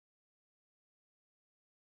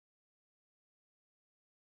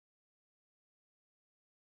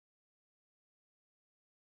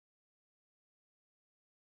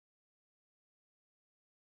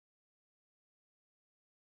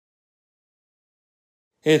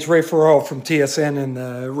It's Ray Farrell from TSN and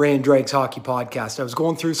the Ray and Dregs Hockey Podcast. I was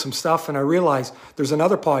going through some stuff and I realized there's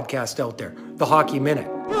another podcast out there, The Hockey Minute.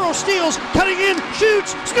 Burrow steals, cutting in,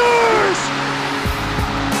 shoots, scores!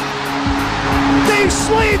 They've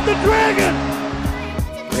slayed the dragon!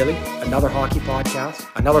 Really? Another hockey podcast?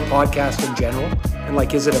 Another podcast in general? And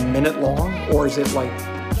is it a minute long or is it like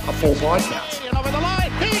a full podcast? And over the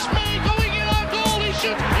line, he's made, going in on goal, he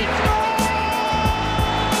shoots, he scores!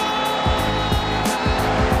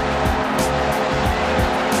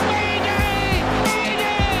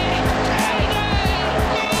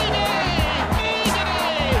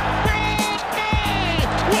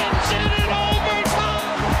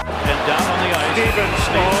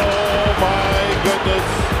 Oh my goodness.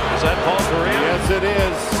 Is that Paul Correa? Yes, it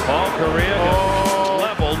is. Paul Correa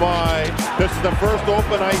leveled. My. This is the first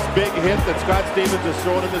open ice big hit that Scott Stevens has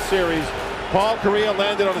thrown in the series. Paul Correa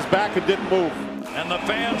landed on his back and didn't move. And the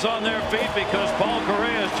fans on their feet because Paul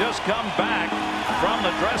Correa has just come back from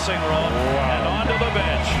the dressing room and onto the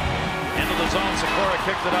bench. Into the zone, Sikora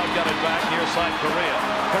kicked it out, got it back near side Correa.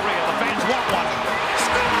 Correa, the fans want one.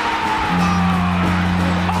 Score!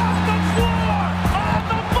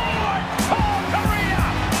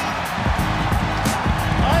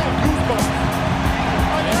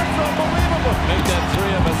 Make that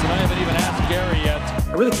three of us, and I haven't even asked Gary yet.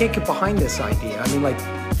 I really can't get behind this idea. I mean, what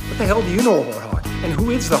the hell do you know about hockey? And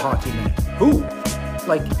who is the Hockey Minute? Who?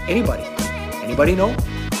 Anybody. Anybody know?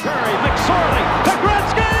 Curry, McSorley, to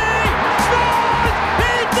Gretzky! Scores!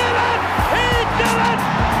 He did it! He did it!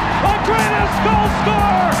 The greatest goal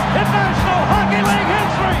scorer in National Hockey League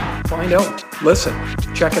history! Find out. Listen.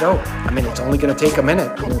 Check it out. I mean, it's only going to take a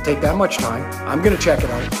minute. It won't take that much time. I'm going to check it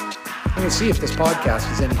out. I'm going to see if this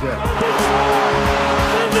podcast is any good.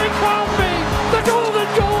 Sidney Crosby, the golden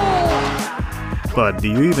goal! Bud, do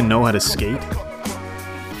you even know how to skate?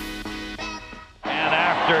 And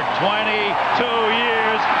after 22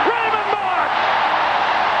 years, Raymond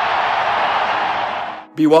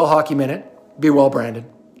Mark! Be well, Hockey Minute. Be well, Brandon.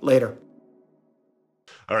 Later.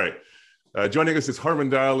 All right. Joining us is Harman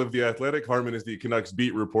Dayal of The Athletic. Harman is the Canucks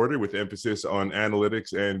beat reporter with emphasis on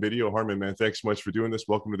analytics and video. Harman, man, thanks so much for doing this.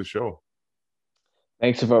 Welcome to the show.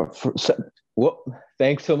 Thanks so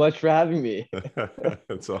much for having me.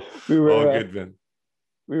 It's all all good, man.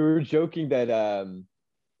 We were joking that, I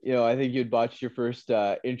think you'd botched your first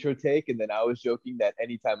intro take, and then I was joking that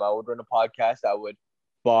anytime I would run a podcast, I would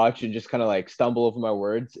botch and just kind of stumble over my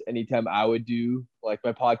words anytime I would do my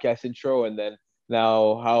podcast intro, and then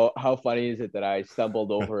now, how funny is it that I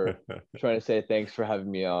stumbled over trying to say thanks for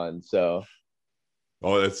having me on? So,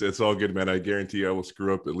 it's all good, man. I guarantee I will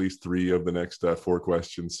screw up at least 3 of the next 4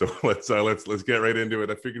 questions. So let's get right into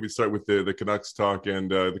it. I figured we'd start with the Canucks talk,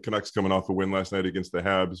 and the Canucks coming off a win last night against the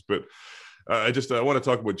Habs. But I want to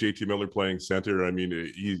talk about JT Miller playing center. I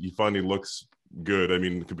mean, he finally looks good. I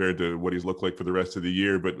mean, compared to what he's looked like for the rest of the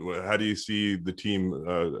year. But how do you see the team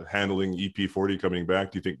handling EP40 coming back?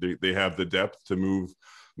 Do you think they have the depth to move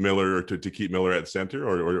Miller or to keep Miller at center,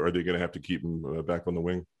 or are they going to have to keep him back on the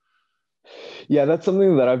wing? Yeah, that's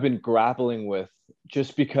something that I've been grappling with,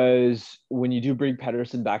 just because when you do bring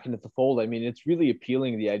Pettersson back into the fold, I mean, it's really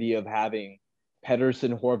appealing, the idea of having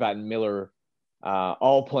Pettersson, Horvat, and Miller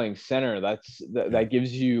all playing center. That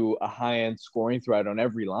gives you a high-end scoring threat on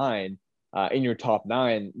every line. In your top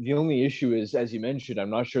 9. The only issue is, as you mentioned, I'm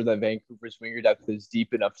not sure that Vancouver's winger depth is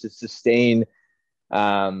deep enough to sustain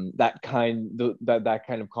that kind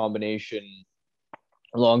of combination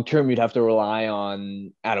long term. You'd have to rely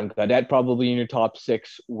on Adam Gaudette probably in your top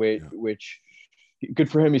 6, which good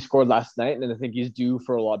for him. He scored last night, and I think he's due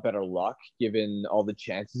for a lot better luck given all the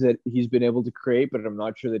chances that he's been able to create. But I'm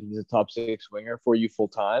not sure that he's a top 6 winger for you full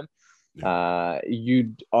time.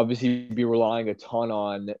 You'd obviously be relying a ton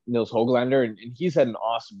on Nils Höglander, and he's had an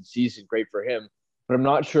awesome season, great for him. But I'm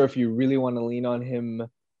not sure if you really want to lean on him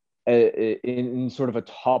in sort of a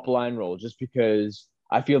top line role, just because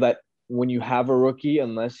I feel that when you have a rookie,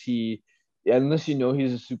 unless you know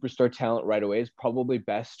he's a superstar talent right away, it's probably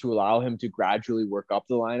best to allow him to gradually work up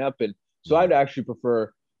the lineup. And so I'd actually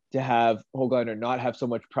prefer to have Höglander not have so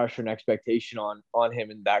much pressure and expectation on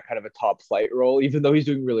him in that kind of a top flight role, even though he's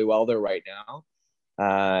doing really well there right now.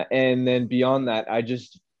 And then beyond that,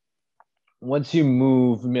 once you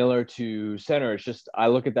move Miller to center, I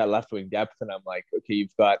look at that left wing depth and I'm like, okay,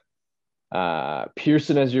 you've got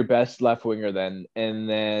Pearson as your best left winger then, and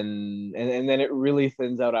then it really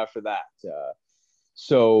thins out after that.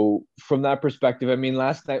 So from that perspective, I mean,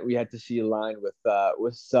 last night we had to see a line with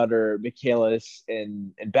Sutter, Michaelis,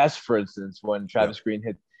 and Best, for instance, when Travis Green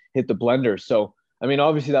hit the blender. So I mean,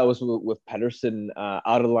 obviously that was with Pettersson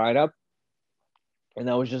out of the lineup. and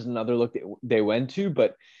that was just another look that they went to.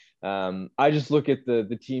 But I just look at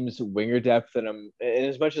the team's winger depth, and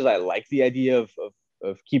as much as I like the idea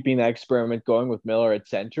of keeping that experiment going with Miller at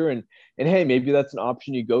center, and hey, maybe that's an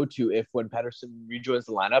option you go to if when Pettersson rejoins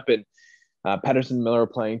the lineup and Pettersson and Miller are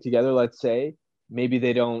playing together, let's say, maybe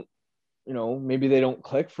they don't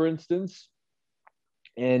click, for instance,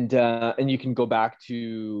 and you can go back to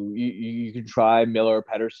you can try Miller,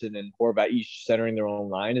 Pettersson, and Horvat each centering their own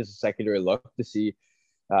line as a secondary look to see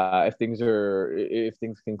if things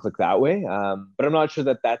can click that way. But I'm not sure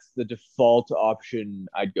that that's the default option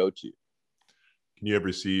I'd go to. Can you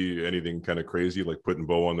ever see anything kind of crazy like putting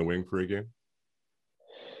Bo on the wing for a game?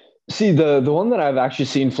 See, the one that I've actually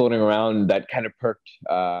seen floating around that kind of perked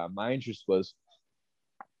my interest was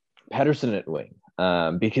Pettersson at wing,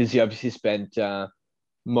 because he obviously spent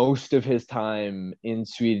most of his time in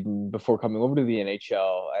Sweden before coming over to the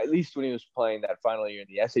NHL, at least when he was playing that final year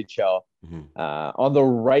in the SHL, on the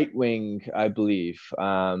right wing, I believe.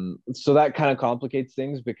 So that kind of complicates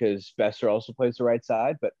things because Besser also plays the right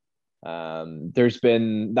side, but there's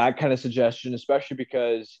been that kind of suggestion, especially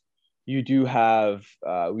because you do have,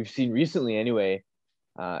 we've seen recently anyway,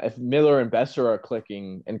 if Miller and Besser are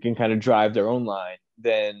clicking and can kind of drive their own line,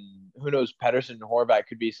 then who knows, Pettersson and Horvat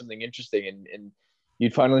could be something interesting, and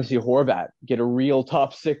you'd finally see Horvat get a real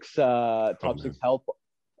top six help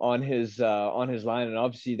on his line, and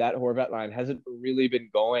obviously that Horvat line hasn't really been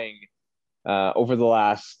going over the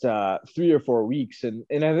last 3 or 4 weeks, and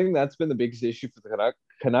I think that's been the biggest issue for the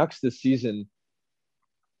Canucks this season.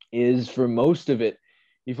 Is for most of it,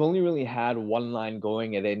 you've only really had one line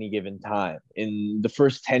going at any given time. In the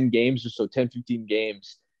first 10 games or so, 10, 15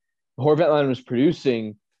 games, the Horvat line was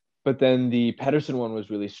producing, but then the Pettersson one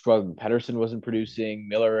was really struggling. Pettersson wasn't producing.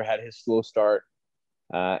 Miller had his slow start.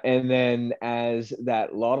 And then as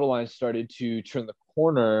that Lotto line started to turn the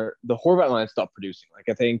corner, the Horvat line stopped producing. Like,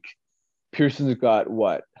 I think Pearson's got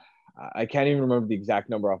what? I can't even remember the exact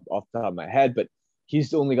number off the top of my head, but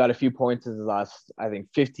he's only got a few points in the last, I think,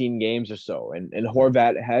 15 games or so. And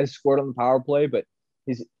Horvat has scored on the power play, but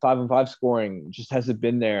his 5-on-5 scoring just hasn't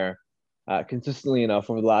been there consistently enough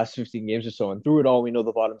over the last 15 games or so. And through it all, we know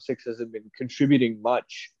the bottom six hasn't been contributing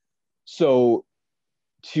much. So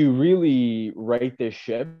to really right this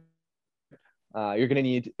ship, you're going to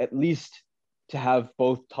need at least to have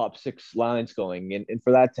both top six lines going. And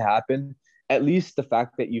for that to happen, at least the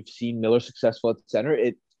fact that you've seen Miller successful at the center,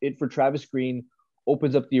 it for Travis Green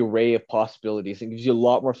opens up the array of possibilities and gives you a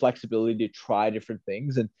lot more flexibility to try different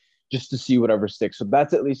things and just to see whatever sticks. So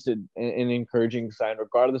that's at least an encouraging sign,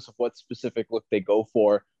 regardless of what specific look they go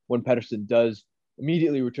for when Pettersson does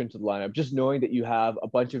immediately return to the lineup. Just knowing that you have a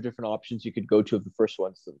bunch of different options you could go to if the first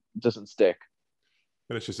one doesn't stick.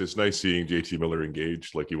 And it's nice seeing JT Miller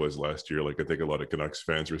engaged like he was last year. Like, I think a lot of Canucks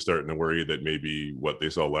fans were starting to worry that maybe what they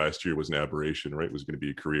saw last year was an aberration, right? It was going to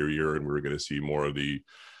be a career year and we were going to see more of the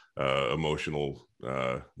emotional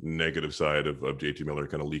negative side of JT Miller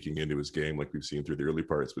kind of leaking into his game like we've seen through the early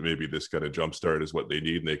parts. But maybe this kind of jumpstart is what they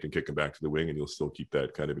need, and they can kick him back to the wing and you'll still keep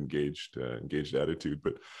that kind of engaged attitude.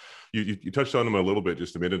 But you touched on him a little bit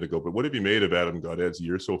just a minute ago, but what have you made of Adam Gaudet's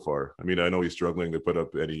year so far? I mean, I know he's struggling to put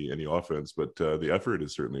up any offense, but the effort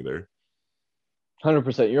is certainly there.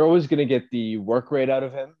 100%. You're always going to get the work rate out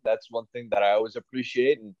of him. That's one thing that I always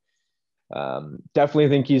appreciate, and definitely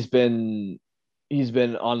think he's been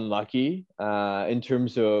unlucky in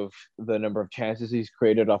terms of the number of chances he's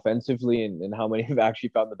created offensively and how many have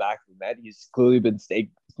actually found the back of the net. He's clearly been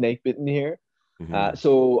snake bitten here.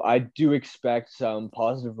 So I do expect some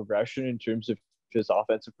positive regression in terms of his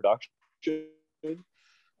offensive production.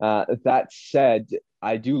 That said,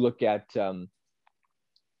 I do look at,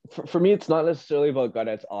 for me, it's not necessarily about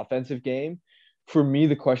Gaudet's offensive game. For me,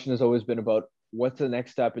 the question has always been about what's the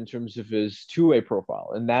next step in terms of his two-way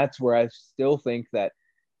profile. And that's where I still think that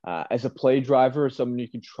as a play driver, someone you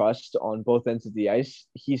can trust on both ends of the ice,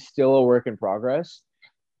 he's still a work in progress.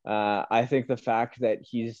 I think the fact that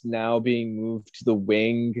he's now being moved to the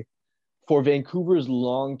wing for Vancouver's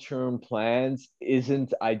long-term plans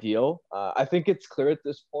isn't ideal. I think it's clear at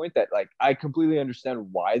this point that, like, I completely understand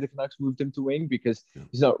why the Canucks moved him to wing, because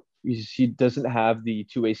he doesn't have the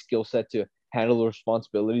two-way skill set to handle the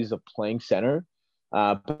responsibilities of playing center.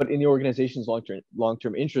 But in the organization's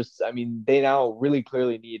long-term interests, I mean, they now really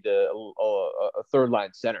clearly need a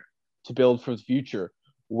third-line center to build for the future,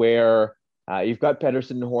 where you've got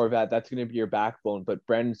Pettersson and Horvat. That's going to be your backbone, but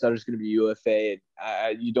Brandon Sutter's going to be UFA.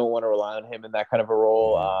 And, you don't want to rely on him in that kind of a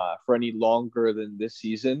role for any longer than this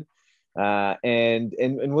season. And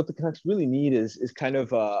what the Canucks really need is kind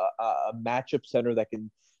of a matchup center that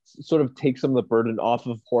can sort of take some of the burden off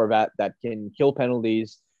of Horvat, that can kill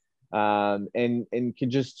penalties, and can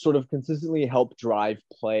just sort of consistently help drive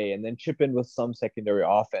play and then chip in with some secondary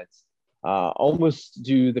offense. Almost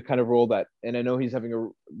do the kind of role that, and I know he's having a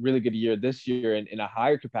really good year this year in a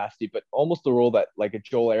higher capacity, but almost the role that like a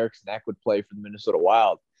Joel Eriksson would play for the Minnesota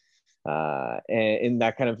Wild, and in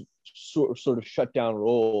that kind of sort of shutdown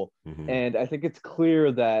role. Mm-hmm. And I think it's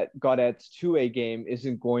clear that Gaudette's 2A game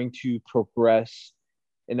isn't going to progress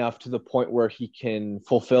enough to the point where he can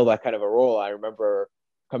fulfill that kind of a role. I remember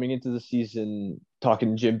coming into the season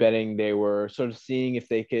talking to Jim Benning, they were sort of seeing if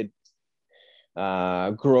they could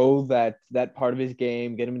grow that part of his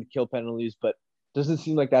game, get him to kill penalties, but doesn't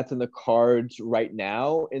seem like that's in the cards right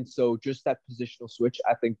now. And so just that positional switch,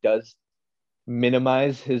 I think, does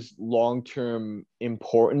minimize his long-term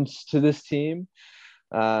importance to this team.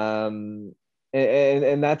 And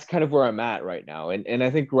that's kind of where I'm at right now. And I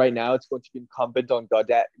think right now it's going to be incumbent on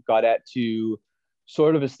Gaudette to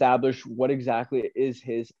sort of establish what exactly is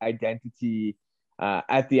his identity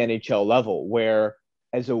at the NHL level, where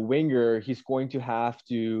as a winger, he's going to have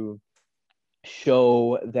to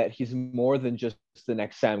show that he's more than just the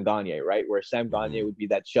next Sam Gagner, right? Where Sam Gagner would be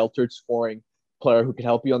that sheltered scoring player who could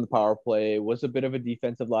help you on the power play, was a bit of a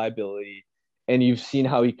defensive liability. And you've seen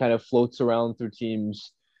how he kind of floats around through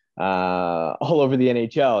teams all over the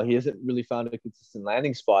NHL. He hasn't really found a consistent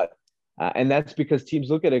landing spot. And that's because teams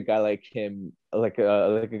look at a guy like him, like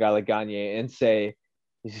a guy like Gagner, and say,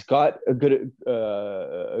 he's got a good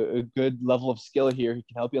level of skill here. He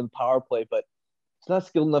can help you on the power play, but he's not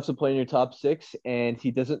skilled enough to play in your top six, and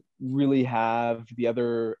he doesn't really have the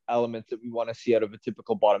other elements that we want to see out of a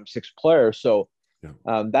typical bottom six player. So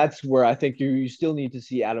that's where I think you still need to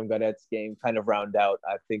see Adam Gaudette's game kind of round out.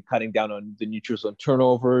 I think cutting down on the neutral zone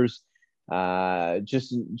turnovers,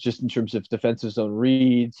 just in terms of defensive zone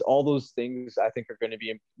reads, all those things I think are going to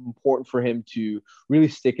be important for him to really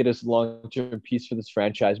stick it as a long-term piece for this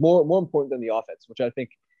franchise. More important than the offense, which I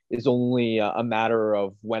think is only a matter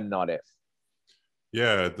of when, not if.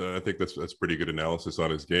 Yeah, I think that's pretty good analysis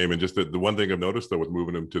on his game. And just the one thing I've noticed, though, with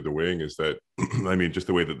moving him to the wing is that, I mean, just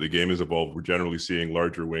the way that the game has evolved, we're generally seeing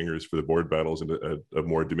larger wingers for the board battles and a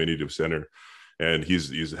more diminutive center. And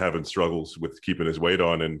he's having struggles with keeping his weight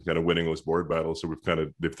on and kind of winning those board battles. So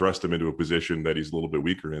they've thrust him into a position that he's a little bit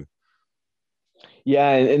weaker in.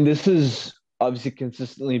 Yeah, and this has obviously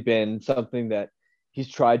consistently been something that he's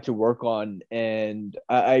tried to work on. And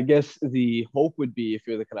I guess the hope would be, if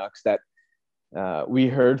you're the Canucks, that we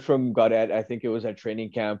heard from Gaudette, I think it was at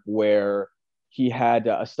training camp, where he had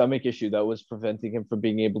a stomach issue that was preventing him from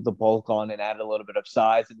being able to bulk on and add a little bit of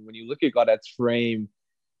size. And when you look at Gaudette's frame,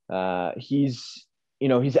 he's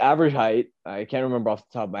average height. I can't remember off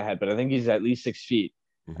the top of my head, but I think he's at least 6 feet.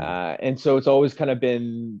 Mm-hmm. And so it's always kind of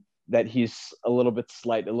been that he's a little bit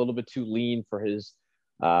slight, a little bit too lean for his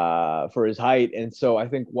height. And so I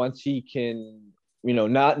think once he can,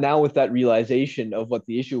 not now with that realization of what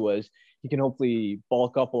the issue was, he can hopefully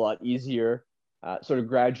bulk up a lot easier, sort of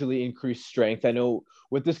gradually increase strength. I know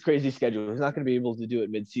with this crazy schedule, he's not going to be able to do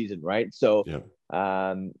it mid-season, right? So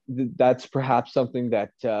that's perhaps something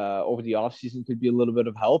that over the offseason could be a little bit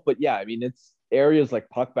of help. But yeah, I mean, it's areas like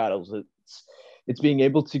puck battles. It's being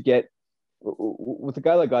able to get, with a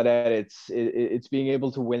guy like Gaudette, it's being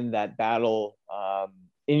able to win that battle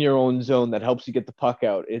in your own zone that helps you get the puck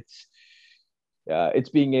out. It's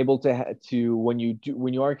being able to when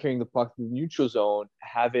you are carrying the puck to the neutral zone,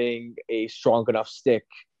 having a strong enough stick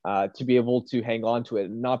to be able to hang on to it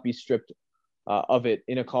and not be stripped of it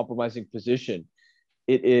in a compromising position.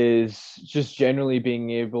 It is just generally being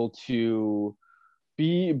able to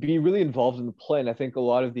be really involved in the play. And I think a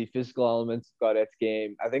lot of the physical elements of Gaudette's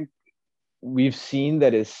game, I think we've seen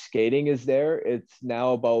that his skating is there. It's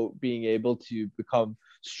now about being able to become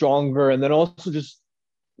stronger, and then also just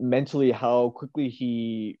mentally how quickly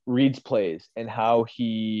he reads plays and how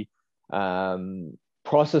he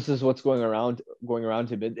processes what's going around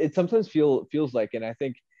him. It sometimes feels like, and I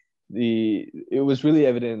think it was really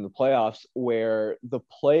evident in the playoffs, where the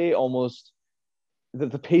play almost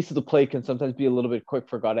the pace of the play can sometimes be a little bit quick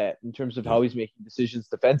for Gaudette in terms of how he's making decisions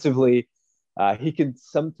defensively. He can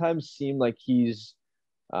sometimes seem like he's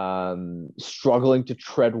struggling to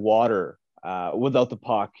tread water without the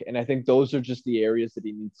puck. And I think those are just the areas that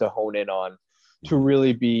he needs to hone in on to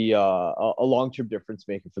really be a long-term difference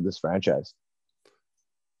maker for this franchise.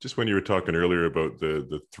 Just when you were talking earlier about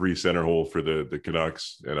the three center hole for the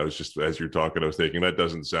Canucks, and I was just, as you're talking, I was thinking that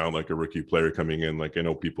doesn't sound like a rookie player coming in. Like, I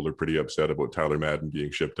know people are pretty upset about Tyler Madden being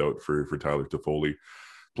shipped out for Tyler Toffoli,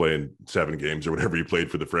 playing 7 games or whatever he played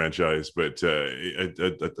for the franchise. But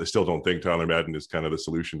I still don't think Tyler Madden is kind of the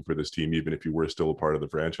solution for this team, even if he were still a part of the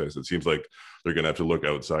franchise. It seems like they're going to have to look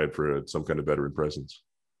outside for some kind of veteran presence.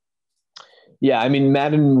 Yeah, I mean,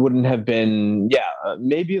 Madden wouldn't have been,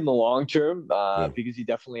 maybe in the long term, Yeah. because he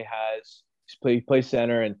definitely has play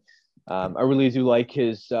center, and I really do like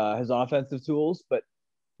his offensive tools. But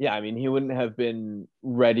yeah, I mean, he wouldn't have been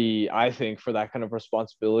ready, I think, for that kind of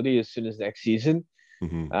responsibility as soon as next season.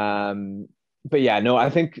 Hmm. Um, but yeah, no, I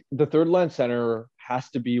think the third line center has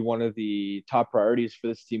to be one of the top priorities for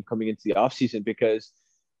this team coming into the offseason, because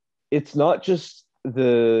it's not just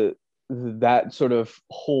that sort of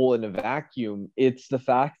hole in a vacuum. It's the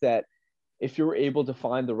fact that if you're able to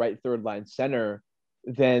find the right third line center,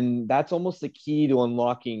 then that's almost the key to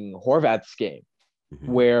unlocking Horvat's game,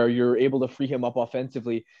 Hmm. where you're able to free him up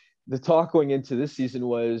offensively. The talk going into this season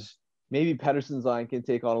was maybe Pettersson's line can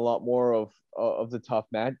take on a lot more of the tough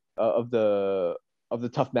matchups,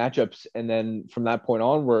 and then from that point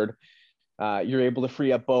onward, you're able to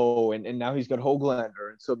free up Bo, and now he's got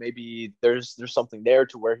Hoglander, and so maybe there's something there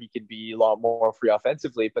to where he can be a lot more free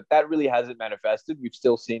offensively. But that really hasn't manifested. We've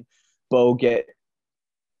still seen Bo get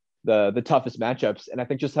the toughest matchups, and I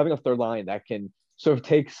think just having a third line that can sort of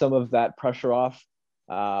take some of that pressure off,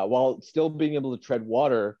 while still being able to tread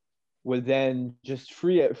water, would then just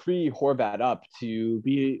free Horvat up to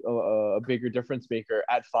be a bigger difference maker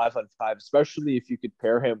at 5-on-5, especially if you could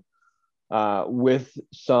pair him with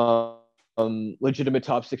some legitimate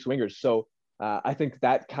top six wingers. So I think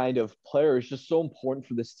that kind of player is just so important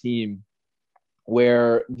for this team,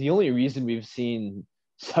 where the only reason we've seen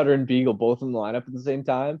Sutter and Beagle both in the lineup at the same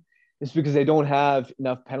time is because they don't have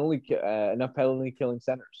enough penalty killing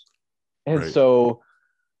centers. And Right. so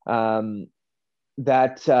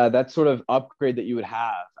that sort of upgrade that you would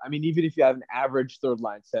have, I mean, even if you have an average third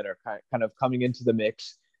line center kind of coming into the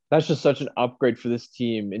mix, that's just such an upgrade for this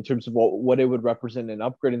team in terms of what it would represent in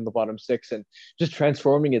upgrading the bottom six and just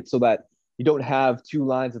transforming it so that you don't have two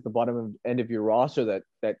lines at the bottom end of your roster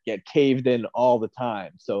that get caved in all the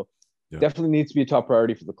time. So Yeah. definitely needs to be a top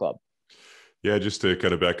priority for the club. Yeah, just to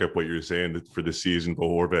kind of back up what you're saying, that for the season, Bo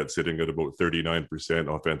Horvat's sitting at about 39%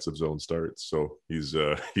 offensive zone starts. So he's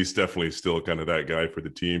definitely still kind of that guy for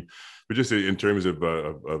the team. But just in terms of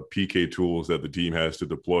PK tools that the team has to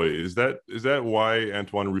deploy, is that why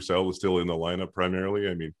Antoine Roussel is still in the lineup primarily?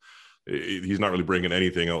 I mean, he's not really bringing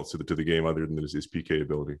anything else to the game other than his PK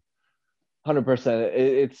ability.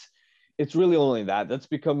 100%. It's really only that. That's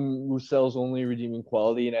become Roussel's only redeeming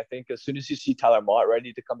quality. And I think as soon as you see Tyler Mott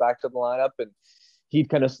ready to come back to the lineup and he'd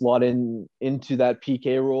kind of slot into that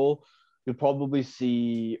PK role, you'll probably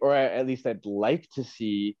see, or at least I'd like to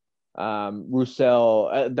see,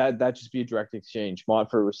 Roussel, that just be a direct exchange,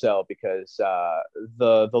 Mott for Roussel, because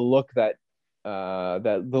the look that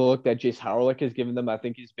Jace Howerlick has given them, I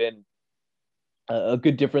think he's been a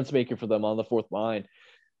good difference maker for them on the fourth line,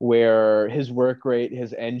 where his work rate,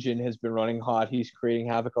 his engine has been running hot. He's creating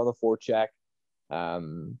havoc on the forecheck.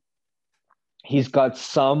 He's got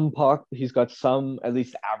some at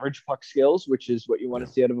least average puck skills, which is what you want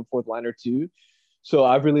to see out of a fourth liner too. So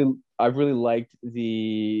I've really liked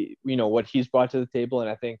what he's brought to the table, and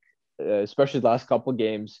I think especially the last couple of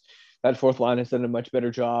games, that fourth line has done a much better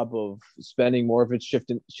job of spending more of its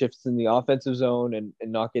shifts in the offensive zone and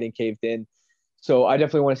not getting caved in. So I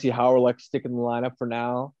definitely want to see Howerlick stick in the lineup for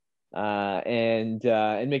now. And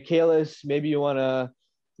Michaelis, maybe you want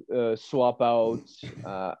to swap out.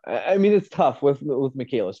 I mean, it's tough with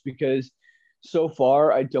Michaelis because so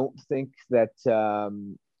far I don't think that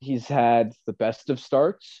he's had the best of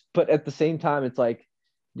starts. But at the same time, it's like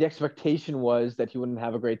the expectation was that he wouldn't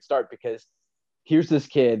have a great start because here's this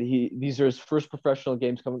kid. These are his first professional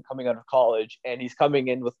games coming out of college, and he's coming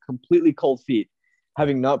in with completely cold feet,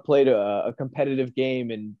 having not played a competitive game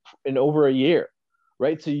in over a year,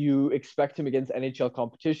 right? So you expect him against NHL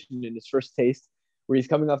competition in his first taste, where he's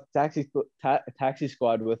coming off the taxi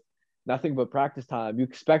squad with nothing but practice time. You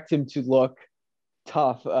expect him to look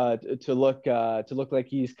tough, to look like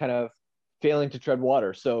he's kind of failing to tread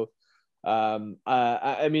water. So,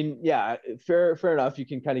 I mean, yeah, fair enough. You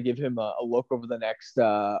can kind of give him a look over the next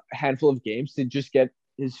handful of games to just get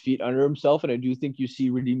his feet under himself, and I do think you see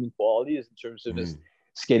redeeming qualities in terms of his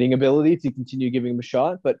skating ability to continue giving him a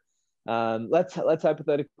shot. But let's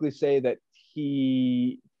hypothetically say that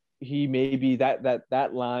he maybe that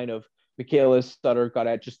line of Michaelis, Sutter,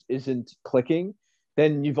 Gaudette just isn't clicking.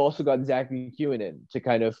 Then you've also got Zach McEwen in to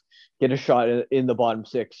kind of get a shot in the bottom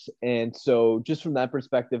six. And so just from that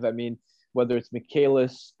perspective, I mean, whether it's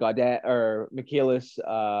Michaelis, Gaudette, or Michaelis,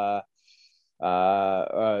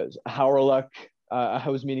 Howerluck, I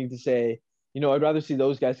was meaning to say, I'd rather see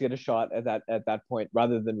those guys get a shot at that point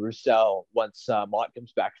rather than Roussel once Mott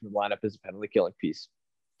comes back from the lineup as a penalty killing piece.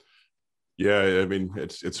 Yeah, I mean,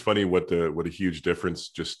 it's funny what a huge difference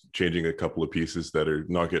just changing a couple of pieces that are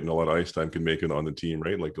not getting a lot of ice time can make it on the team,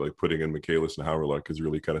 right? Like putting in Michaelis and Howrluck has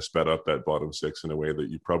really kind of sped up that bottom six in a way that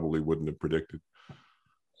you probably wouldn't have predicted.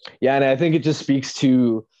 Yeah, and I think it just speaks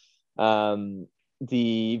to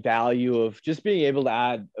the value of just being able to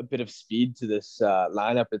add a bit of speed to this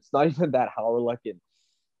lineup. It's not even that Howrluck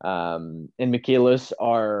and Michaelis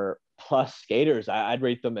are plus skaters. I'd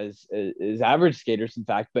rate them as average skaters, in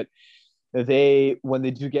fact, but when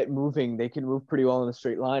they do get moving, they can move pretty well in a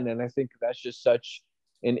straight line. And I think that's just such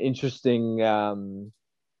an interesting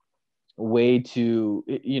way to,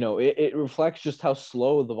 it reflects just how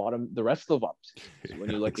slow the rest of the bottom is. When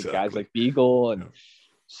you look at guys like Beagle and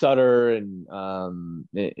Sutter and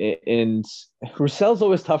Roussel's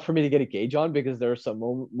always tough for me to get a gauge on, because there are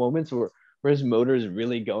some moments where his motor is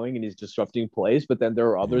really going and he's disrupting plays, but then there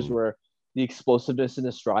are others where the explosiveness in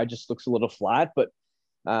his stride just looks a little flat. But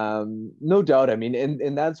no doubt, I mean,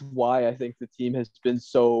 and that's why I think the team has been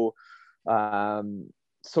so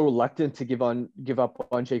reluctant to give up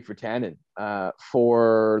on Jake Virtanen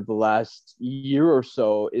for the last year or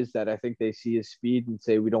so, is that I think they see his speed and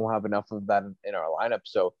say we don't have enough of that in our lineup.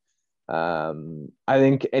 So I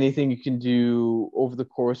think anything you can do over the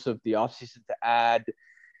course of the offseason to add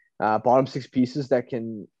bottom six pieces that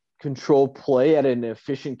can control play at an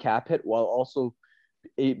efficient cap hit while also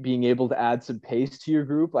being able to add some pace to your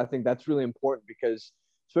group, I think that's really important, because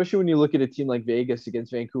especially when you look at a team like Vegas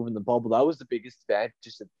against Vancouver in the bubble, that was the biggest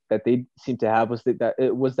advantage that they seemed to have, was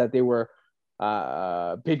that they were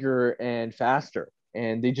bigger and faster,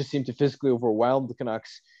 and they just seemed to physically overwhelm the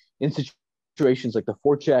Canucks in situations like the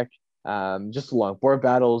forecheck, just along board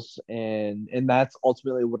battles, and that's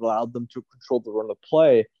ultimately what allowed them to control the run of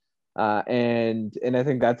play. And I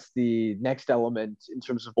think that's the next element in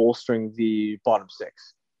terms of bolstering the bottom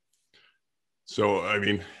six. So, I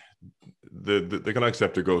mean, the Canucks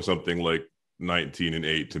have to go something like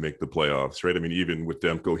 19-8 to make the playoffs, right? I mean, even with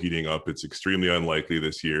Demko heating up, it's extremely unlikely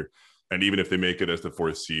this year. And even if they make it as the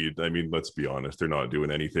fourth seed, I mean, let's be honest, they're not doing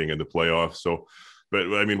anything in the playoffs. So,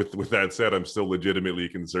 but I mean, with that said, I'm still legitimately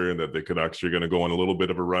concerned that the Canucks are going to go on a little bit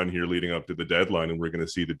of a run here leading up to the deadline, and we're going to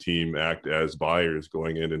see the team act as buyers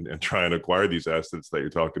going in and try and acquire these assets that you're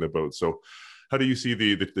talking about. So how do you see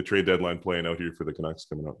the trade deadline playing out here for the Canucks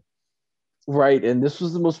coming up? Right, and this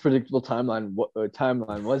was the most predictable timeline,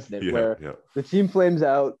 wasn't it? The team flames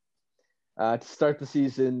out to start the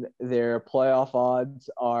season. Their playoff odds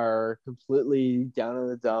are completely down in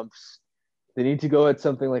the dumps. They need to go at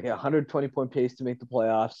something like a 120-point pace to make the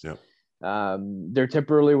playoffs. Yep. They're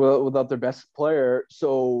temporarily without their best player,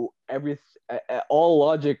 so all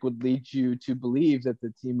logic would lead you to believe that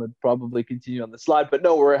the team would probably continue on the slide. But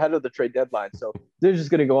no, we're ahead of the trade deadline, so they're just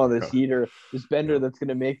going to go on this heater, this bender that's going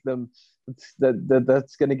to make them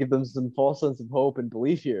that's going to give them some false sense of hope and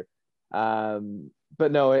belief here.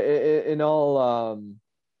 But no, in all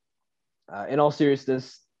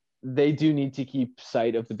seriousness, they do need to keep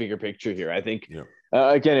sight of the bigger picture here. I think,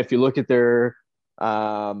 again, if you look at their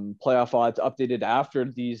playoff odds updated after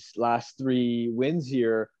these last 3 wins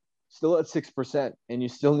here, still at 6%, and you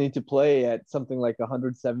still need to play at something like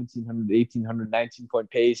 117, 118, 119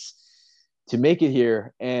 point pace to make it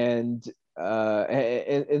here. And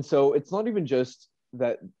so it's not even just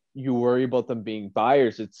that you worry about them being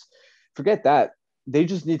buyers. It's forget that. They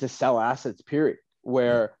just need to sell assets, period.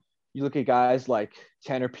 Where you look at guys like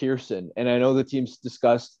Tanner Pearson, and I know the team's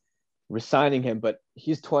discussed resigning him, but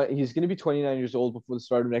he's going to be 29 years old before the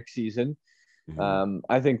start of next season.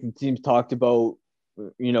 I think the team's talked about,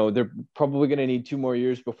 they're probably going to need 2 more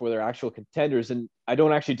years before they're actual contenders. And I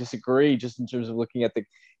don't actually disagree, just in terms of looking at the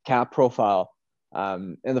cap profile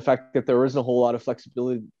and the fact that there isn't a whole lot of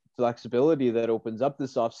flexibility that opens up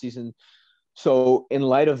this offseason. So in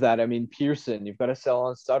light of that, I mean, Pearson, you've got to sell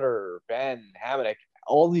on Sutter, Ben, Hamonic,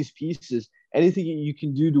 all these pieces, anything you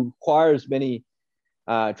can do to acquire as many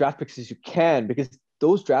draft picks as you can, because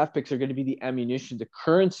those draft picks are going to be the ammunition, the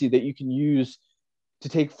currency that you can use to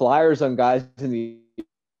take flyers on guys in the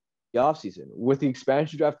offseason. With the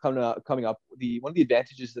expansion draft coming up, one of the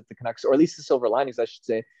advantages that the Canucks, or at least the silver linings, I should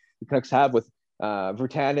say, the Canucks have with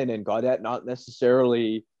Virtanen and Gaudette not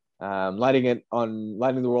necessarily lighting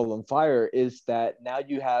the world on fire, is that now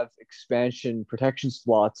you have expansion protection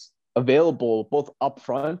slots available both up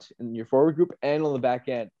front in your forward group and on the back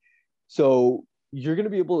end. So you're going to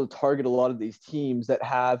be able to target a lot of these teams that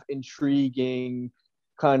have intriguing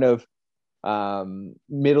kind of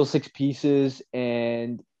middle six pieces,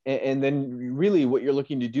 and then really what you're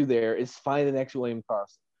looking to do there is find the next William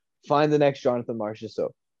Karlsson, find the next Jonathan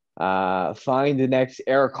Marchessault, find the next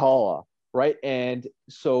Eric Halla, right? And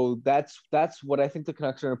so that's what I think the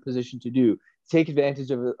Canucks are in a position to do. Take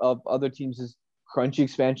advantage of other teams' crunchy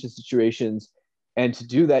expansion situations. And to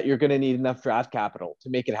do that, you're going to need enough draft capital to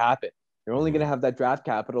make it happen. You're only going to have that draft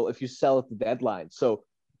capital if you sell at the deadline. So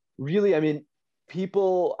really, I mean,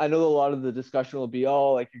 people, I know a lot of the discussion will be,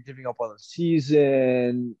 oh, like you're giving up on the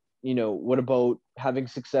season. You know, what about having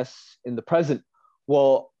success in the present?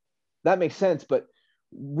 Well, that makes sense. But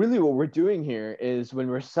really what we're doing here is when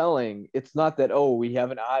we're selling, it's not that, oh, we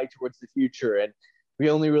have an eye towards the future and we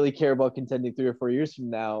only really care about contending 3 or 4 years from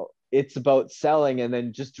now. It's about selling and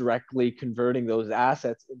then just directly converting those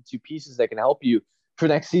assets into pieces that can help you for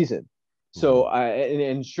next season. So and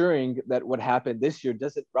ensuring that what happened this year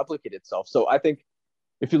doesn't replicate itself. So I think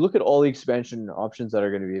if you look at all the expansion options that are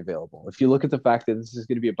going to be available, if you look at the fact that this is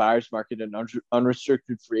going to be a buyer's market and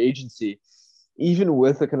unrestricted free agency, even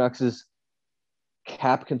with the Canucks'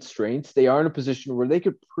 cap constraints, they are in a position where they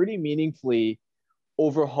could pretty meaningfully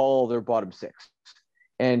overhaul their bottom 6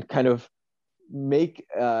 and kind of make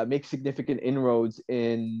significant inroads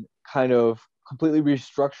in kind of completely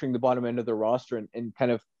restructuring the bottom end of their roster and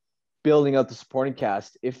kind of building out the supporting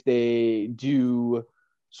cast if they do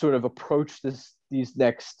sort of approach these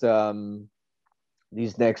next 6 to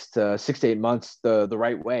 8 months the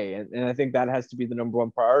right way. And I think that has to be the number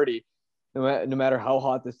one priority, no matter how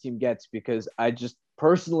hot this team gets, because I just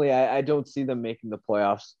personally, I don't see them making the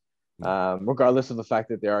playoffs, regardless of the fact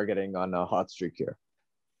that they are getting on a hot streak here.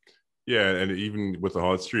 Yeah, and even with the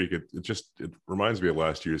hot streak, it reminds me of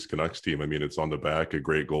last year's Canucks team. I mean, it's on the back of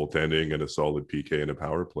great goaltending and a solid PK and a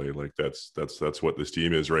power play. Like that's what this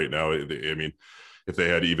team is right now. I mean, if they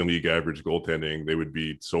had even league average goaltending, they would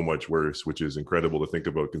be so much worse, which is incredible to think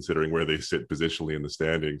about considering where they sit positionally in the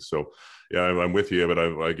standings. So, yeah, I'm with you. But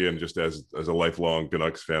again, just as a lifelong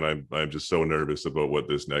Canucks fan, I'm just so nervous about what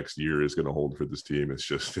this next year is going to hold for this team. It's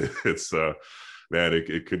just man,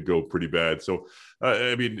 it could go pretty bad. So,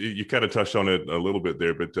 I mean, you kind of touched on it a little bit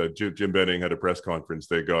there, but Jim Benning had a press conference.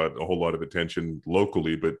 They got a whole lot of attention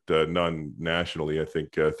locally, but none nationally. I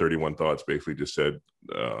think 31 Thoughts basically just said,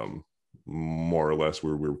 more or less,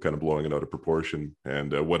 we're kind of blowing it out of proportion.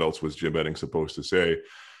 And what else was Jim Benning supposed to say?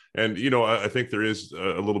 And, you know, I think there is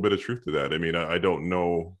a little bit of truth to that. I mean, I don't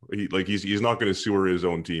know. He's not going to sewer his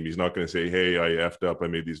own team. He's not going to say, hey, I effed up. I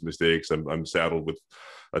made these mistakes. I'm saddled with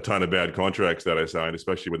a ton of bad contracts that I signed,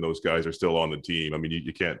 especially when those guys are still on the team. I mean,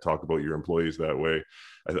 you can't talk about your employees that way.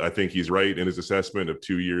 I think he's right in his assessment of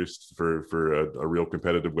 2 years for a real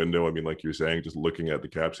competitive window. I mean, like you're saying, just looking at the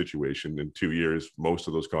cap situation, in 2 years, most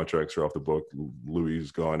of those contracts are off the book. Louis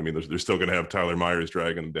is gone. I mean, they're still going to have Tyler Myers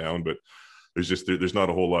dragging them down, but there's not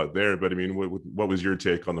a whole lot there. But I mean, what was your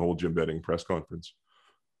take on the whole Jim Benning press conference?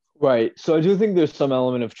 Right. So I do think there's some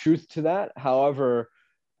element of truth to that. However,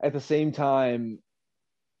 at the same time,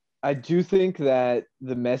 I do think that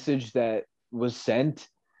the message that was sent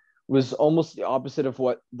was almost the opposite of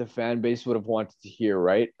what the fan base would have wanted to hear,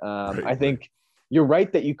 right? I think you're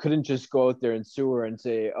right that you couldn't just go out there and sewer and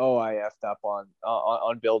say, oh, I effed up on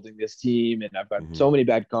building this team and I've got so many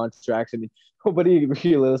bad contracts. I mean, nobody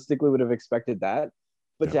realistically would have expected that.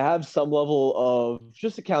 But to have some level of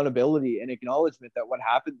just accountability and acknowledgement that what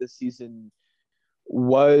happened this season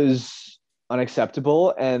was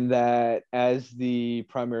unacceptable, and that as the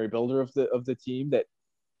primary builder of the team, that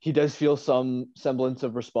he does feel some semblance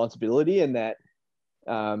of responsibility, and that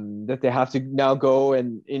that they have to now go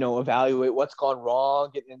and evaluate what's gone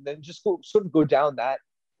wrong, and then just sort of go down that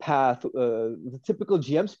path, the typical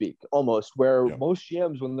GM speak almost, where most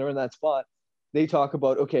GMs, when they're in that spot, they talk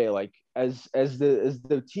about, okay, like as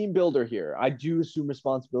the team builder here, I do assume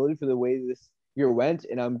responsibility for the way this year went,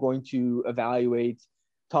 and I'm going to evaluate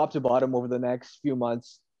top to bottom over the next few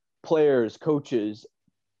months, players, coaches,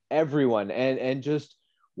 everyone, and just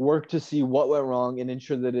work to see what went wrong and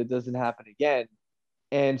ensure that it doesn't happen again.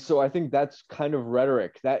 And so I think that's kind of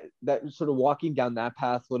rhetoric that sort of walking down that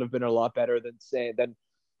path would have been a lot better than saying, then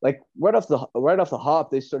like right off the hop,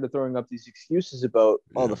 they started throwing up these excuses about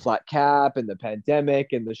the flat cap and the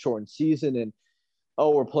pandemic and the shortened season, and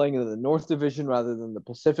we're playing in the North Division rather than the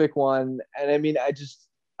Pacific one. And I mean,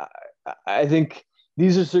 I think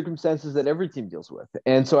these are circumstances that every team deals with.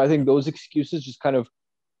 And so I think those excuses just kind of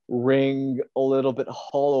ring a little bit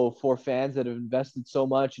hollow for fans that have invested so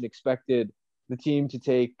much and expected the team to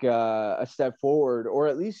take a step forward, or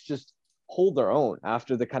at least just hold their own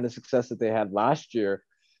after the kind of success that they had last year.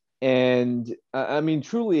 And I mean,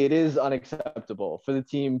 truly, it is unacceptable for the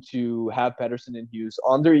team to have Pettersson and Hughes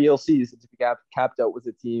on their ELCs and to be capped out with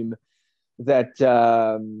a team that,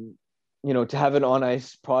 to have an on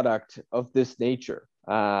ice product of this nature.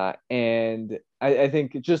 And I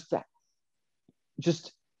think just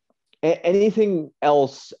anything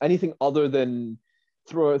else, anything other than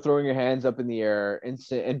throwing your hands up in the air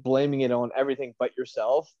and blaming it on everything but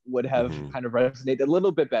yourself would have kind of resonated a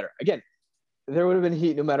little bit better. Again, there would have been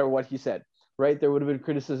heat no matter what he said, right? There would have been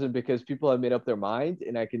criticism because people have made up their mind,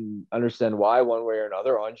 and I can understand why one way or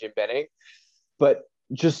another on Jim Benning, but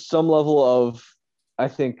just some level of, I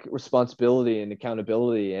think, responsibility and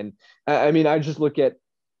accountability. And I mean, I just look at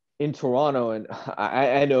in Toronto, and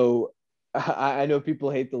I know people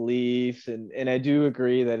hate the Leafs, and I do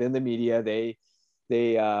agree that in the media they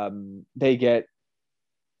get,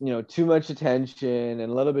 you know, too much attention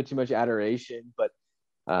and a little bit too much adoration. But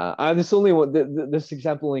this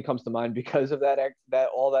example only comes to mind because of that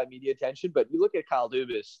all that media attention. But you look at Kyle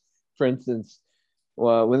Dubas, for instance,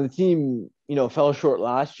 when the team, you know, fell short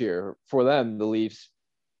last year for them, the Leafs,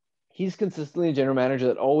 he's consistently a general manager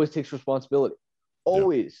that always takes responsibility,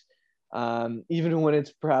 always, even when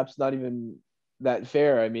it's perhaps not even that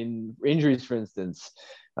fair. I mean, injuries, for instance.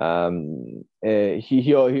 He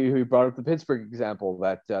brought up the Pittsburgh example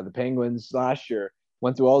that the Penguins last year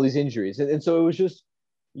went through all these injuries, and so it was just,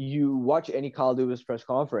 you watch any Kyle Dubas press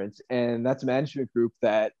conference, and that's a management group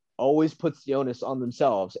that always puts the onus on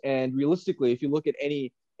themselves. And realistically, if you look at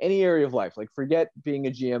any area of life, like forget being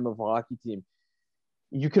a GM of a hockey team,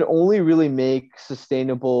 you can only really make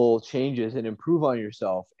sustainable changes and improve on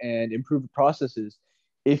yourself and improve the processes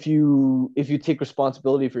if you take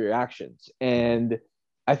responsibility for your actions. And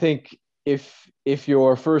I think if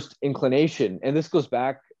your first inclination, and this goes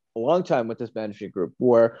back a long time with this management group,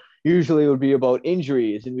 where usually it would be about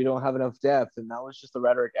injuries and we don't have enough depth, and that was just the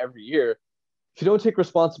rhetoric every year. If you don't take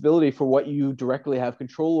responsibility for what you directly have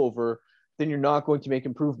control over, then you're not going to make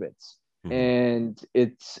improvements. And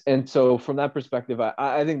so from that perspective,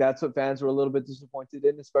 I think that's what fans were a little bit disappointed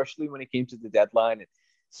in, especially when it came to the deadline and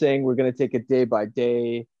saying we're going to take it day by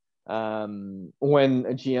day, when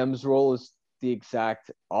a GM's role is the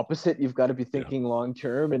exact opposite. You've got to be thinking long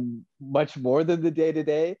term and much more than the day to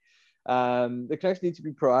day. The Canucks need to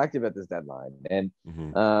be proactive at this deadline, and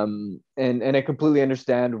I completely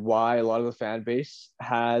understand why a lot of the fan base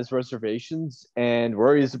has reservations and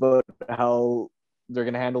worries about how they're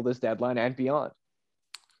going to handle this deadline and beyond.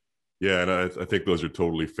 Yeah, and I think those are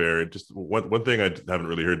totally fair. Just one thing I haven't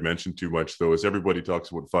really heard mentioned too much, though, is everybody talks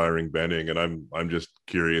about firing Benning, and I'm just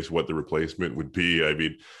curious what the replacement would be. I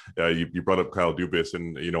mean, you brought up Kyle Dubas,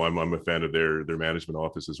 and you know I'm a fan of their management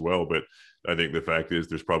office as well. But I think the fact is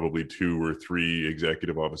there's probably 2 or 3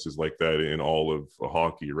 executive offices like that in all of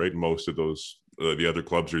hockey, right? Most of those the other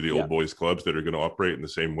clubs are the old boys clubs that are going to operate in the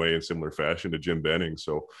same way, in similar fashion to Jim Benning.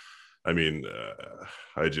 So. I mean,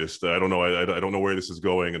 I don't know. I don't know where this is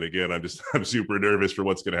going. And again, I'm super nervous for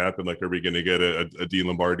what's going to happen. Like, are we going to get a Dean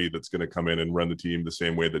Lombardi that's going to come in and run the team the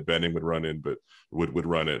same way that Benning would run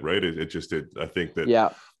run it, right? I think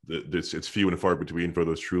that it's few and far between for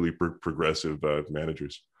those truly progressive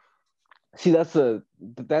managers. See, that's a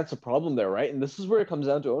problem there, right? And this is where it comes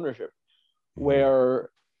down to ownership, where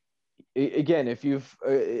again, if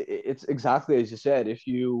it's exactly as you said, if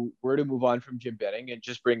you were to move on from Jim Benning and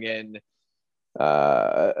just bring in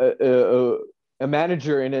a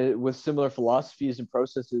manager with similar philosophies and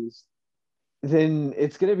processes, then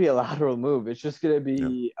it's going to be a lateral move. It's just going to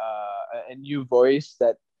be a new voice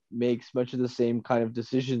that makes much of the same kind of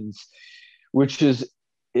decisions, which is,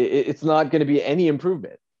 it's not going to be any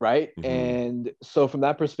improvement, right? And so from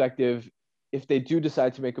that perspective, if they do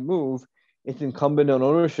decide to make a move, it's incumbent on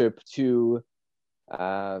ownership to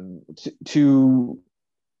kind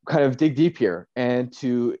of dig deep here and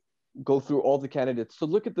to go through all the candidates. So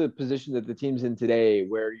look at the position that the team's in today,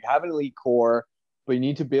 where you have an elite core, but you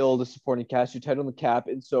need to build a supporting cast. You're tight on the cap.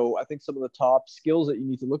 And so I think some of the top skills that you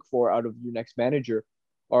need to look for out of your next manager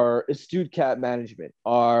are astute cap management,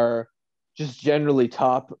 are just generally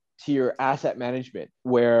top tier asset management,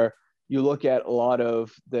 where you look at a lot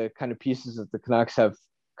of the kind of pieces that the Canucks have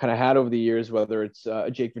kind of had over the years, whether it's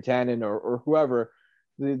Jake Virtanen or whoever.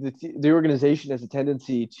 The organization has a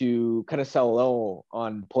tendency to kind of sell low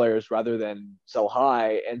on players rather than sell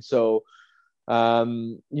high, and so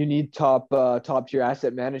you need top tier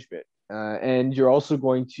asset management, and you're also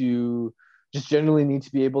going to just generally need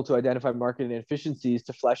to be able to identify market inefficiencies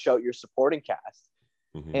to flesh out your supporting cast.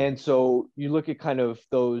 And so you look at kind of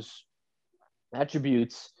those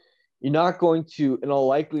attributes. You're not going to, in all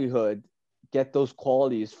likelihood, get those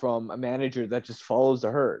qualities from a manager that just follows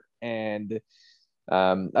the herd. And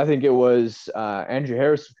I think it was Andrew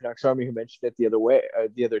Harris from Canucks Army who mentioned it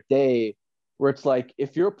the other day, where it's like,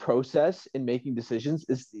 if your process in making decisions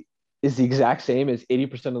is the exact same as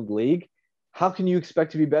 80% of the league, how can you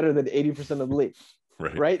expect to be better than 80% of the league?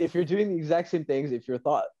 Right? If you're doing the exact same things, if your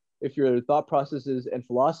if your thought processes and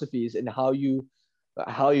philosophies and how you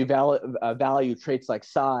value traits like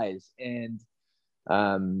size and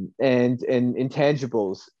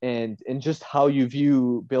intangibles and just how you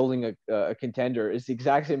view building a contender is the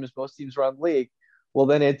exact same as most teams around the league, well,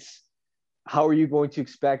 then it's how are you going to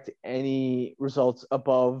expect any results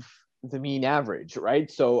above the mean average, right?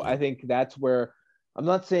 So I think that's where I'm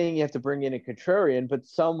not saying you have to bring in a contrarian, but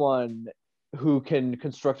someone who can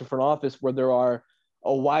construct a front office where there are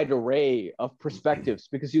a wide array of perspectives,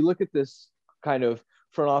 because you look at this kind of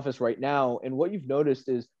front office right now, and what you've noticed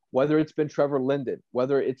is whether it's been Trevor Linden,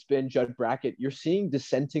 whether it's been Judd Brackett, you're seeing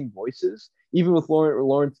dissenting voices, even with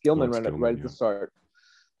Lawrence Gilman right at the start.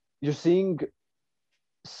 You're seeing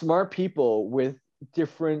smart people with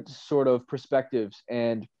different sort of perspectives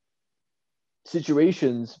and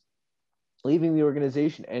situations leaving the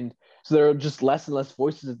organization. And so there are just less and less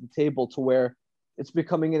voices at the table to where it's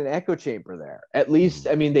becoming an echo chamber there. At least,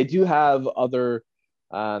 I mean, they do have other,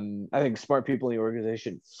 I think, smart people in the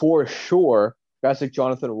organization for sure, guys like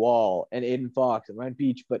Jonathan Wall and Aiden Fox and Ryan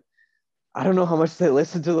Beach, but I don't know how much they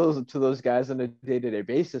listen to those guys on a day-to-day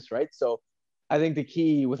basis, right? So I think the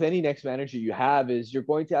key with any next manager you have is you're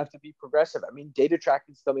going to have to be progressive. I mean, data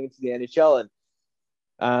tracking is coming into the NHL,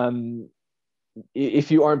 and if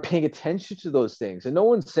you aren't paying attention to those things, and no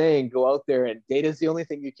one's saying go out there and data is the only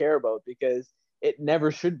thing you care about, because it never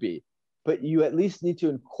should be, but you at least need to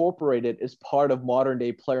incorporate it as part of modern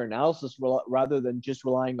day player analysis rather than just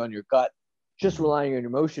relying on your gut, just relying on your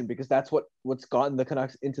emotion, because that's what's gotten the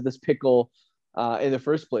Canucks into this pickle in the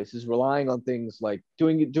first place, is relying on things like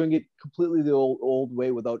doing it completely the old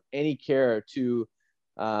way without any care to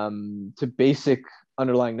basic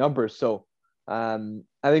underlying numbers. So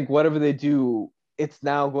I think whatever they do, it's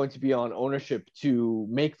now going to be on ownership to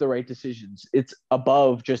make the right decisions. It's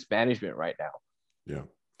above just management right now. Yeah.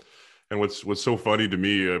 And what's so funny to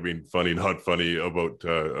me, I mean, funny, not funny, about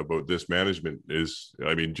this management is,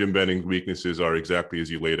 I mean, Jim Benning's weaknesses are exactly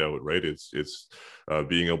as you laid out, right? It's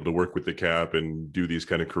being able to work with the cap and do these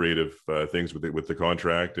kind of creative things with the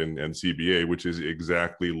contract and CBA, which is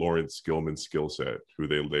exactly Lawrence Gilman's skill set, who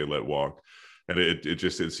they let walk. And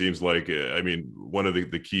it seems like, I mean, one of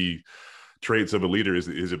the key traits of a leader is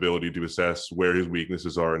his ability to assess where his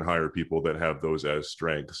weaknesses are and hire people that have those as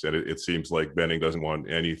strengths. And it seems like Benning doesn't want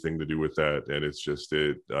anything to do with that. And it's just,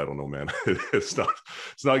 I don't know, man. It's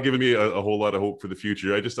not giving me a whole lot of hope for the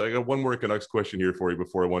future. I got one more Canucks question here for you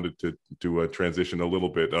before I wanted to transition a little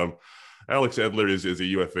bit. Alex Edler is a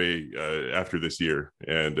UFA after this year,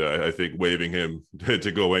 and I think waiving him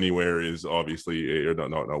to go anywhere is obviously, or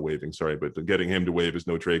not waiving, sorry, but getting him to waive his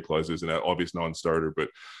no trade clause is an obvious non-starter. But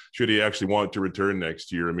should he actually want to return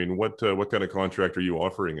next year, I mean, what kind of contract are you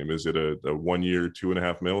offering him? Is it a 1 year,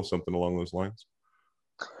 $2.5 million, something along those lines?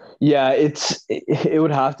 Yeah, it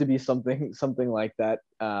would have to be something like that.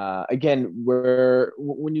 Again,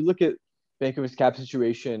 when you look at Vancouver's cap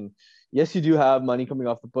situation, yes, you do have money coming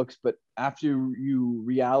off the books, but after you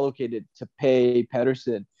reallocate it to pay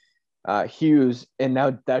Pettersson, Hughes, and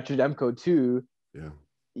now Thatcher Demko too, yeah,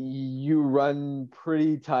 you run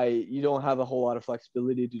pretty tight. You don't have a whole lot of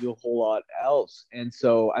flexibility to do a whole lot else. And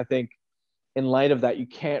so I think in light of that, you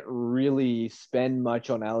can't really spend much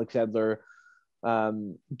on Alex Edler,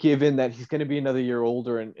 given that he's going to be another year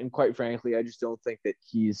older. And quite frankly, I just don't think that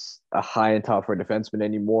he's a high and top for a defenseman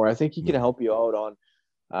anymore. I think he can help you out on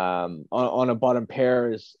a bottom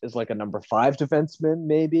pair is like a number 5 defenseman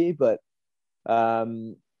maybe, but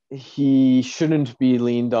he shouldn't be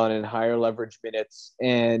leaned on in higher leverage minutes.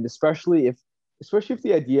 And especially if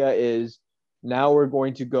the idea is now we're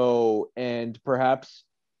going to go and perhaps,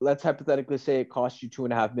 let's hypothetically say it costs you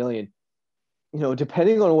 $2.5 million. You know,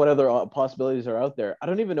 depending on what other possibilities are out there, I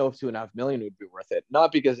don't even know if $2.5 million would be worth it.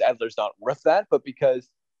 Not because Edler's not worth that, but because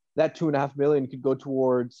that $2.5 million could go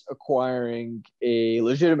towards acquiring a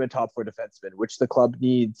legitimate top 4 defenseman, which the club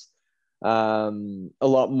needs a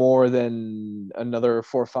lot more than another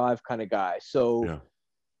 4-5 kind of guy. So yeah.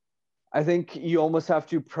 I think you almost have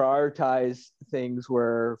to prioritize things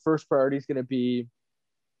where first priority is going to be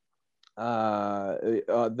the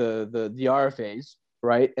RFAs,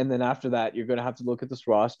 right? And then after that, you're going to have to look at this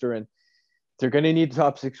roster, and they're going to need a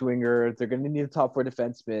top 6 winger. They're going to need a top 4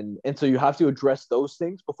 defenseman. And so you have to address those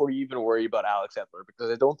things before you even worry about Alex Edler,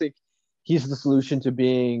 because I don't think he's the solution to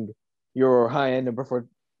being your high-end top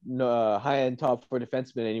 4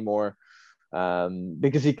 defenseman anymore,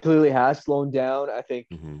 because he clearly has slowed down. I think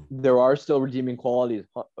there are still redeeming qualities,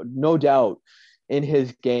 no doubt, in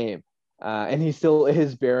his game. And he still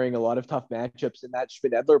is bearing a lot of tough matchups, and that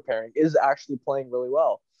Schmidt-Edler pairing is actually playing really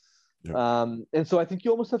well. Yep. And so I think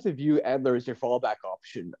you almost have to view Edler as your fallback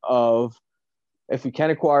option of, if we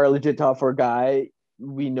can acquire a legit top four guy,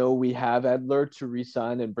 we know we have Edler to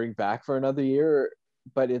re-sign and bring back for another year,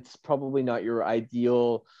 but it's probably not your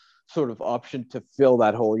ideal sort of option to fill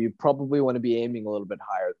that hole. You probably want to be aiming a little bit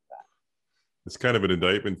higher than that. It's kind of an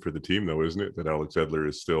indictment for the team, though, isn't it? That Alex Edler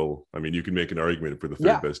is still, I mean, you can make an argument for the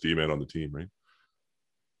third best D-man on the team, right?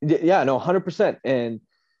 Yeah, no, 100%. And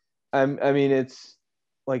I mean, it's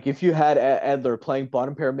like if you had Edler playing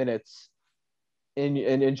bottom pair minutes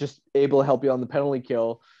and just able to help you on the penalty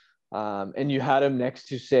kill, and you had him next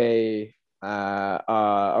to, say,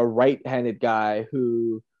 a right-handed guy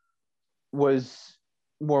who was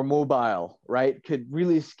more mobile, right? Could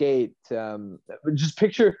really skate. Just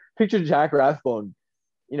picture Jack Rathbone,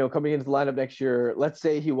 coming into the lineup next year. Let's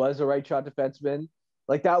say he was a right shot defenseman.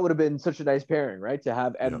 Like that would have been such a nice pairing, right? To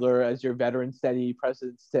have Edler as your veteran steady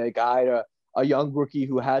presence to guide a young rookie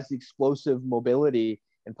who has the explosive mobility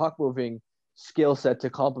and puck moving skill set to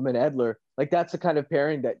complement Edler. Like that's the kind of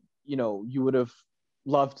pairing that, you would have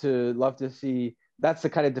loved to see. That's the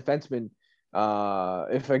kind of defenseman.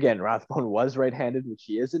 If again Rathbone was right-handed, which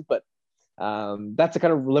he isn't, but that's a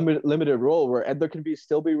kind of limited role where Edler can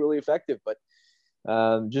still be really effective. But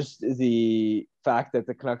just the fact that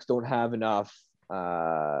the Canucks don't have enough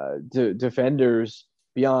defenders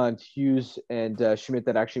beyond Hughes and Schmidt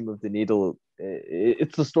that actually move the needle.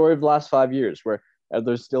 It's the story of the last 5 years where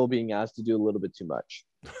Edler's still being asked to do a little bit too much.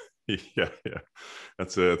 Yeah.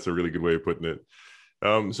 That's a really good way of putting it.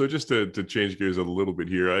 So just to change gears a little bit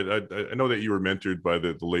here, I know that you were mentored by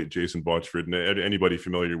the late Jason Botchford, and anybody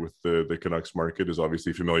familiar with the Canucks market is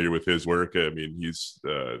obviously familiar with his work. I mean,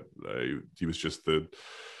 he was just the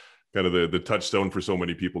kind of the touchstone for so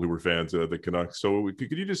many people who were fans of the Canucks. So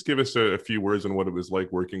could you just give us a few words on what it was like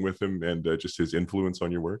working with him and just his influence on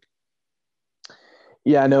your work?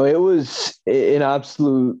 Yeah, no, it was an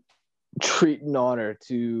absolute treat and honor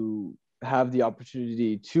to have the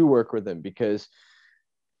opportunity to work with him, because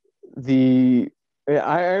I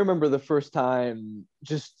remember the first time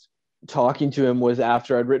just talking to him was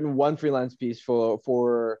after I'd written one freelance piece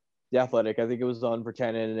for The Athletic. I think it was on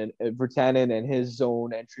Virtanen and his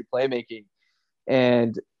zone entry playmaking.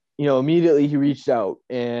 And, immediately he reached out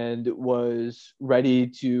and was ready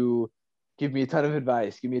to give me a ton of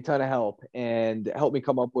advice, give me a ton of help, and help me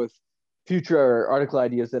come up with future article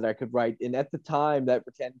ideas that I could write. And at the time, that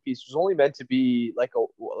Virtanen piece was only meant to be like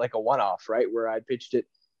a one-off, right? Where I pitched it.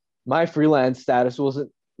 My freelance status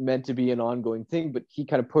wasn't meant to be an ongoing thing, but he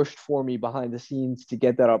kind of pushed for me behind the scenes to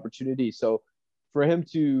get that opportunity. So for him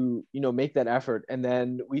to, make that effort, and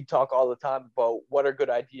then we talk all the time about what are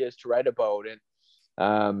good ideas to write about. And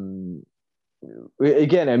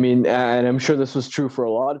again, I mean, and I'm sure this was true for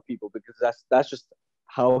a lot of people, because that's just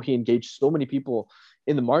how he engaged so many people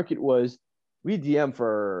in the market. Was we DM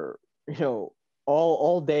for,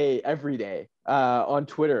 all day, every day, on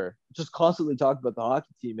Twitter, just constantly talk about the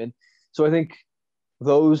hockey team. And so I think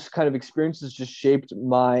those kind of experiences just shaped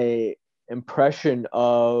my impression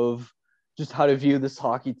of just how to view this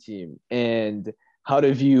hockey team and how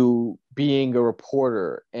to view being a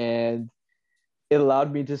reporter. And it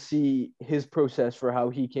allowed me to see his process for how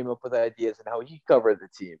he came up with ideas and how he covered the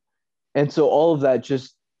team. And so all of that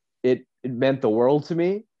just, it meant the world to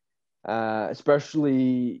me,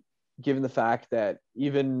 especially given the fact that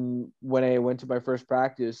even when I went to my first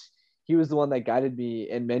practice, he was the one that guided me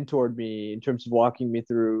and mentored me in terms of walking me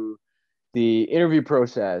through the interview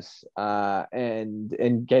process,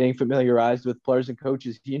 and getting familiarized with players and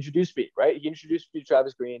coaches. He introduced me, right? He introduced me to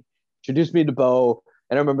Travis Green, introduced me to Bo.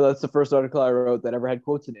 And I remember that's the first article I wrote that ever had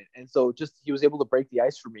quotes in it. And so just, he was able to break the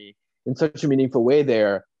ice for me in such a meaningful way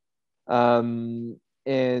there. And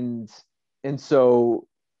so,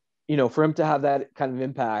 for him to have that kind of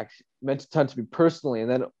impact meant a ton to me personally. And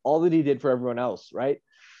then all that he did for everyone else, right?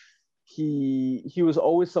 He was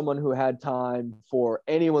always someone who had time for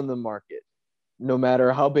anyone in the market, no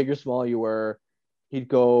matter how big or small you were. He'd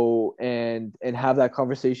go and have that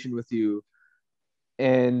conversation with you.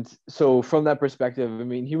 And so from that perspective, I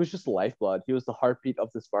mean, he was just the lifeblood. He was the heartbeat of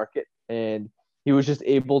this market. And he was just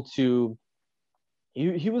able to,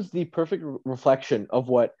 he was the perfect reflection of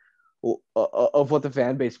what the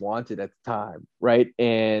fan base wanted at the time, right?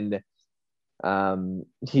 And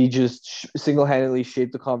he just single-handedly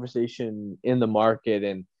shaped the conversation in the market.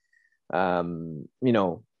 And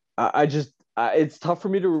it's tough for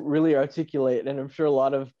me to really articulate, and I'm sure a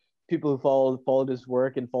lot of people who followed his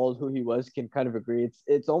work and followed who he was can kind of agree.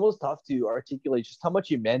 It's almost tough to articulate just how much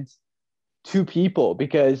he meant to people,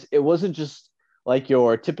 because it wasn't just like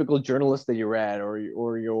your typical journalist that you read, or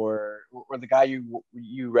the guy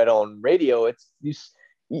you read on radio. It's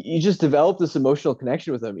you just develop this emotional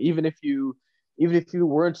connection with him, even if you even if you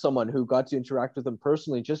weren't someone who got to interact with him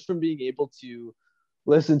personally, just from being able to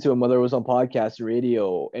listen to him, whether it was on podcast or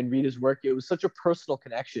radio, and read his work, it was such a personal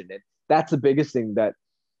connection. And that's the biggest thing, that,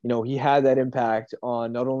 you know, he had that impact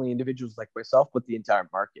on not only individuals like myself, but the entire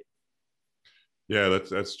market. Yeah,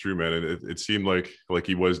 that's true, man. It seemed like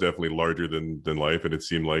he was definitely larger than life, and it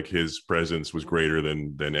seemed like his presence was greater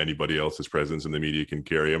than anybody else's presence in the media can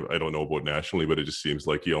carry. I don't know about nationally, but it just seems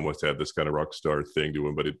like he almost had this kind of rock star thing to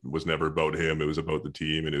him. But it was never about him; it was about the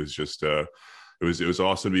team, and it was just it was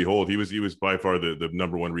awesome to behold. He was by far the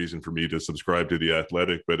number one reason for me to subscribe to The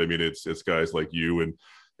Athletic. But I mean, it's guys like you and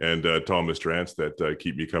Thomas Drance that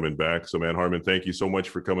keep me coming back. So, man, Harman, thank you so much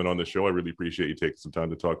for coming on the show. I really appreciate you taking some time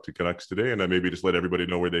to talk to Canucks today, and maybe just let everybody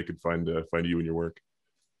know where they could find you and your work.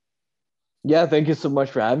 Yeah, thank you so much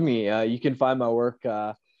for having me. You can find my work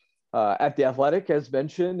at The Athletic, as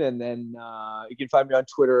mentioned, and then you can find me on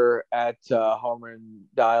Twitter at Harman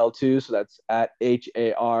Dayal too. So that's at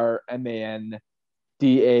HarmanDayal2.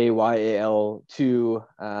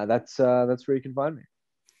 That's where you can find me.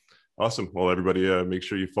 Awesome. Well, everybody, make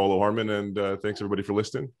sure you follow Harman, and thanks everybody for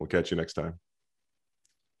listening. We'll catch you next time.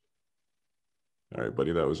 All right,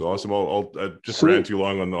 buddy, that was awesome. I'll just ran too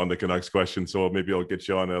long on the Canucks question, so maybe I'll get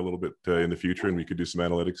you on a little bit in the future, and we could do some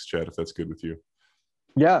analytics chat if that's good with you.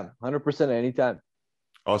 Yeah, 100% anytime.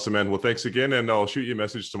 Awesome, man. Well, thanks again, and I'll shoot you a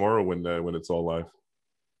message tomorrow when it's all live.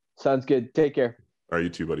 Sounds good. Take care. All right, you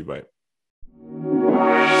too, buddy. Bye.